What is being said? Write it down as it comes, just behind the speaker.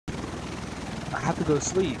I have to go to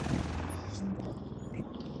sleep.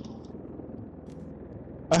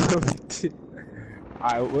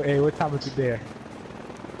 Alright, hey, what time is it there?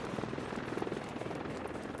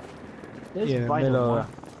 This Yeah, in the vital middle. one.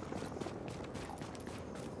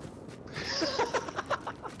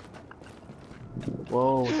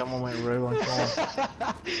 Whoa, someone went rogue on someone.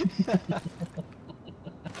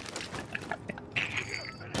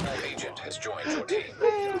 Agent has joined your team.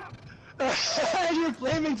 You're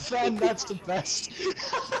blaming Phen, that's the best.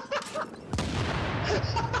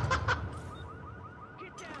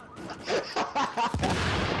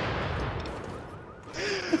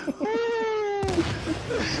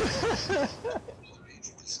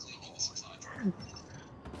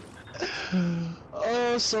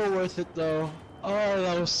 Oh, so worth it though. Oh,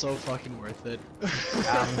 that was so fucking worth it.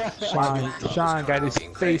 Sean got his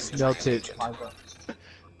face melted.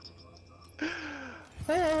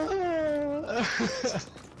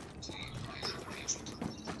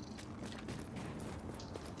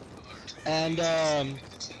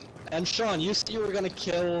 And Sean, you said you were gonna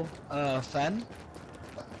kill Phen,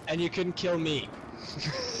 and you couldn't kill me.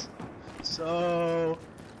 So.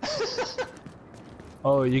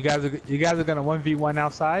 Oh, you guys are gonna 1v1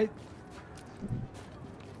 outside?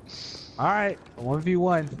 All right,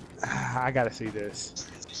 1v1. I gotta see this.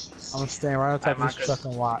 I'm gonna stand right on top of this truck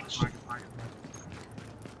and watch.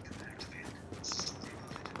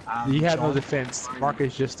 You have no defense.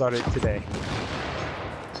 Marcus just started today.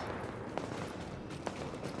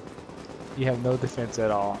 You have no defense at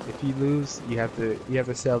all. If you lose, you have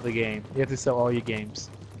to sell the game. You have to sell all your games.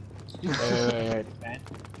 Phen,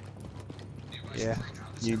 Yeah.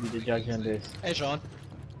 you be the judge on this. Hey, Sean.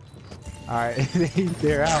 Alright,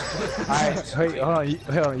 they're out. Alright, wait,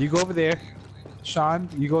 hold on. You go over there. Sean,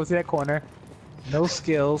 you go to that corner. No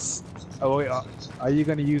skills. Oh, wait, are you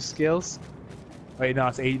gonna use skills? Wait, no,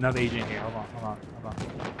 it's another agent here. Hold on.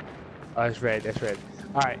 Oh, that's red,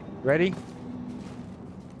 Alright, ready?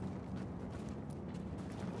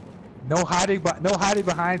 No hiding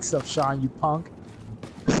behind stuff, Sean, you punk.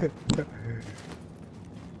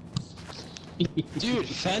 Dude,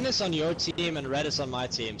 Phen is on your team and Red is on my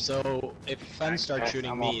team, so if Phen starts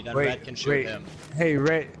shooting me, then Red can shoot him. Hey,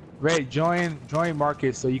 Red, join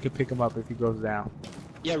Marcus so you can pick him up if he goes down.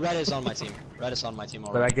 Yeah, Red is on my team. Red is on my team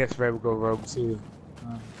already. But I guess Red will go rogue too.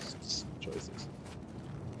 Choices.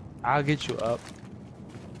 I'll get you up.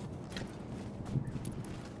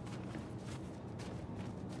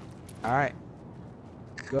 Alright.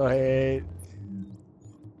 Go ahead.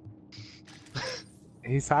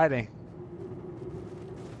 He's hiding.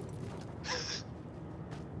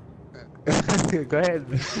 Go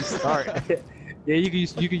ahead. Start. Yeah, you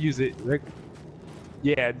can use it. Rick.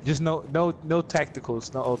 Yeah, just no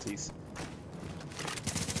tacticals, no ultis.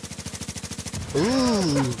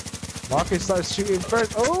 Ooh. Marcus starts shooting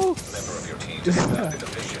first. Oh. A member of your team has conducted a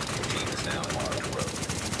mission. Your team is now marked rogue.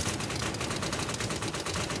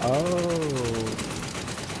 Oh.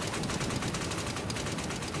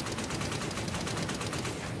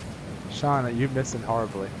 Sean, you're missing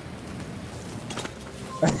horribly.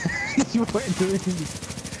 You weren't doing anything.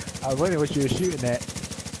 I was wondering what you were shooting at.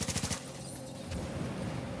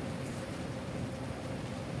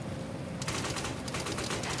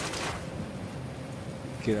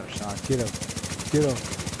 Get up, Sean. Get up. Get up.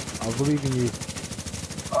 I believe in you.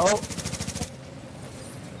 Oh!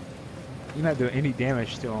 You're not doing any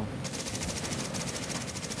damage to him.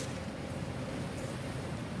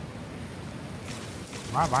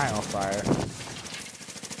 Why am I on fire?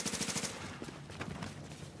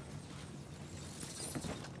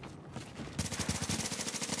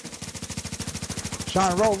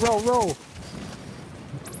 Sean, roll!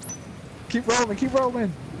 Keep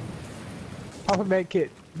rolling! Pop a med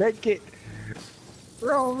kit!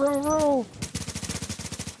 Roll!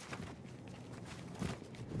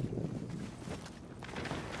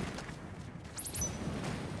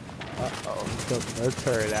 Uh-oh, took no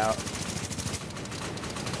turret out.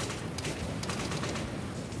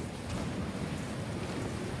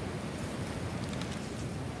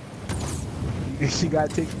 You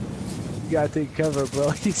gotta take cover,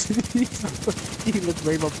 bro. He looks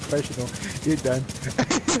way more professional. You're done.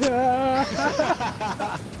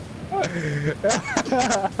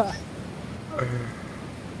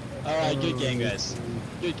 Alright, good game, guys.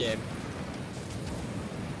 Good game.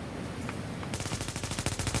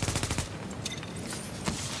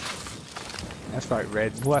 That's right,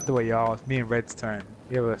 Red. Move out the way, y'all. It's me and Red's turn.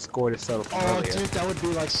 We have a score to settle from Oh, earlier. dude, that would be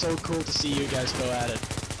like so cool to see you guys go at it.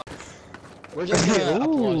 We're just gonna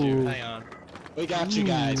applaud you. Hang on. We got you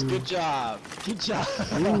guys. Good job. Good job.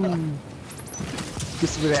 Get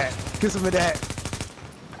some of that.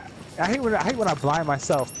 hate when I blind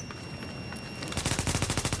myself.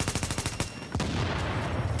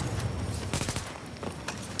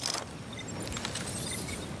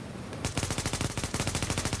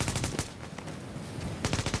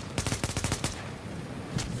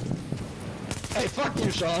 Hey, fuck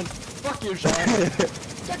you, Sean. Fuck you, Sean.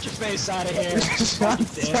 Get your face out of here. Sean,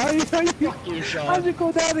 Fuck you, Sean. how'd you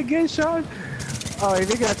go down again, Sean? Oh,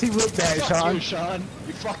 they got team look bad, Fuck Sean. you, Sean.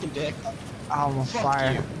 You fucking dick. I'm on Fuck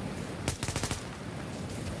fire. you.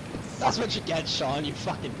 That's what you get, Sean. You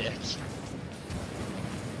fucking dick.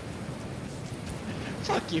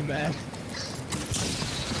 Fuck you, man.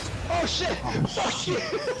 Oh shit! Fuck you!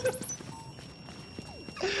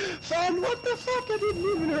 Phen, what the fuck? I didn't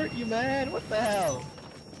even hurt you, man. What the hell?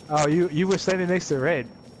 Oh, you were standing next to Red.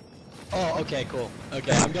 Oh, okay, cool.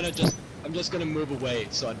 Okay, I'm just gonna move away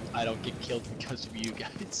so I don't get killed because of you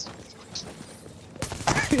guys.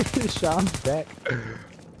 Sean's back.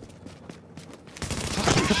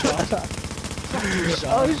 Fuck you, Sean. Fuck you,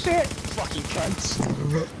 Sean. Oh shit! Fucking cunts.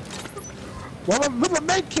 What with a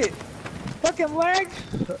med kit? Fucking lag!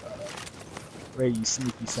 Ray, you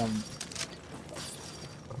sneaky son.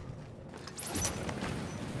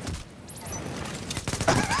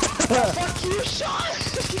 Fuck you, Sean!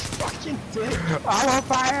 You fucking dick! I'm on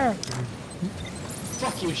fire!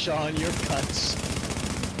 Fuck you, Sean, you're cunts.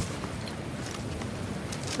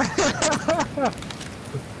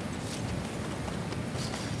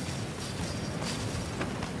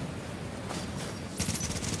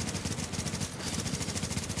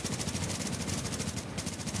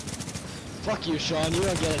 Fuck you, Sean, you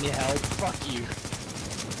don't get any help. Fuck you.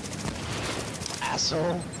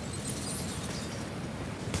 Asshole.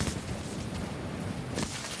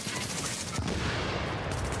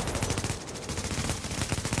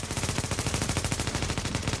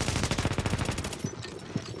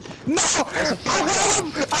 No! I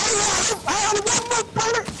had one more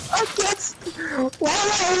bullet against. Why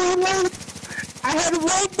did I reload? I had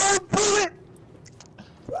one more bullet.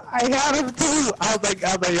 I had him too. I was like, I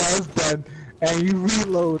was done. And you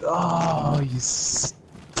reload. Oh, you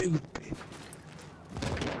stupid.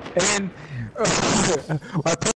 And I